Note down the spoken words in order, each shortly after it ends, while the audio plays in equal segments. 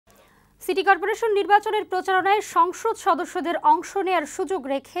City corporation নির্বাচনের প্রচারণায় সংসদ সদস্যদের অংশ নেয়ার সুযোগ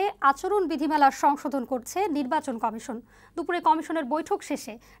রেখে আচরণ বিধিমালা সংশোধন করছে নির্বাচন কমিশন। দুপুরে কমিশনের বৈঠক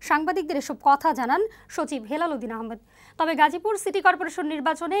শেষে সাংবাদিকদের এসব কথা জানান সচিব হেলাল উদ্দিন আহমেদ। তবে গাজীপুর সিটি কর্পোরেশন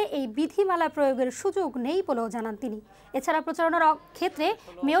নির্বাচনে এই বিধিমালা প্রয়োগের সুযোগ নেই বলেও জানান তিনি। এছাড়া প্রচারণার ক্ষেত্রে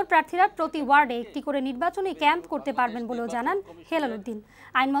মেয়র প্রার্থীরা প্রতি ওয়ার্ডে একটি করে নির্বাচনী ক্যাম্প করতে পারবেন বলেও জানান হেলাল উদ্দিন।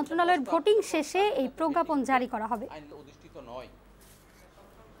 আইন মন্ত্রণালয়ের ভোটিং শেষে এই প্রজ্ঞাপন জারি করা হবে।